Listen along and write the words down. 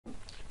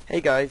Hey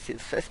guys,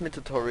 it's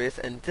Tutorials,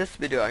 and in this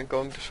video I'm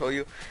going to show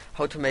you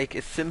how to make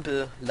a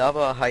simple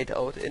lava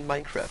hideout in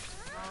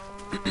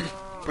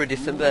Minecraft. Pretty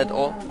simple at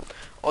all.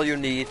 All you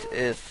need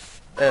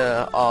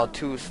are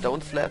two stone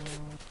slabs,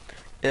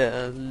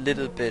 a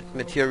little bit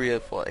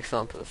material, for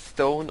example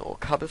stone or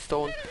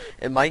cobblestone,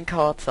 a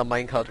minecart, some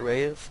minecart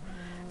rails,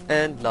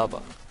 and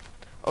lava.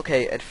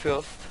 Okay, at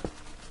first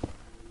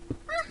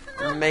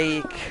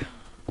make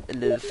a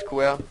little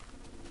square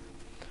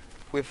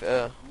with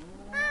a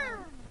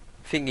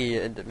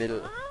thingy in the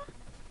middle.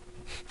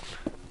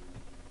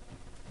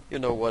 You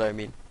know what I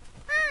mean.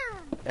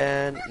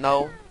 And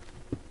now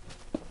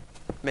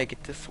make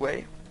it this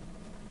way.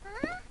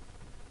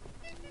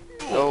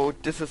 So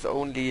this is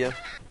only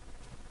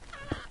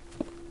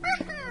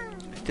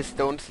the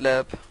stone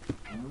slab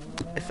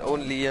is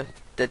only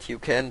that you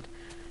can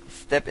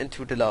step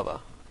into the lava.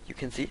 You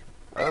can see?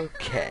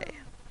 Okay.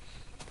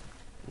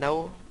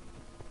 Now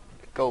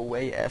go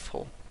away,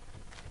 asshole.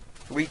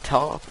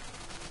 Retard.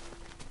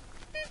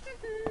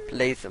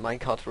 Place a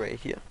minecart rail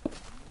here,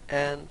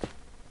 and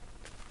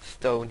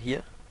stone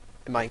here,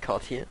 a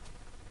minecart here,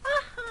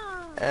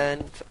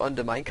 and on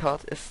the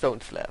minecart a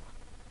stone slab.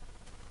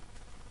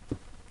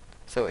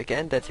 So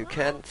again that you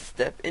can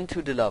step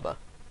into the lava.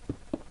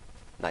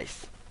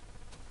 Nice.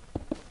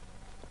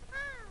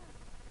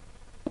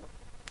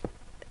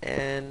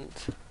 And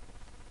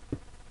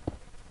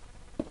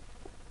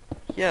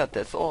yeah,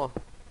 that's all.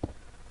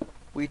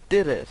 We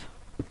did it.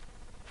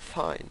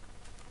 Fine.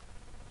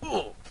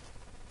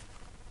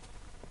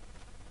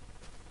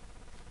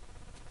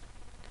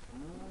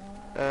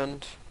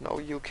 And now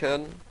you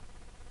can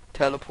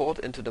teleport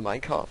into the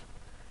minecart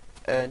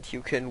and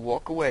you can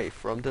walk away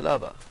from the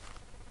lava.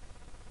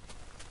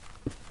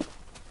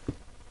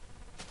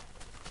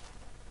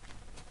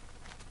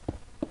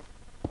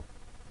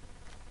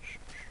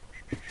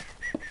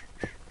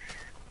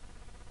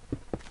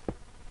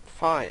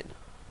 Fine.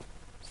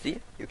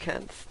 See, you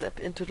can step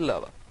into the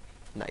lava.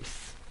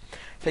 Nice.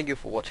 Thank you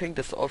for watching.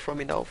 That's all from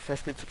me now.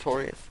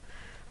 Tutorials.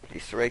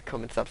 Please rate,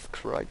 comment,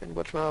 subscribe, and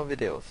watch my other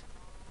videos.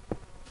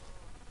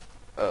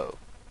 Oh.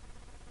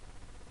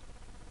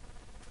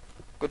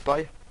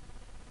 Goodbye.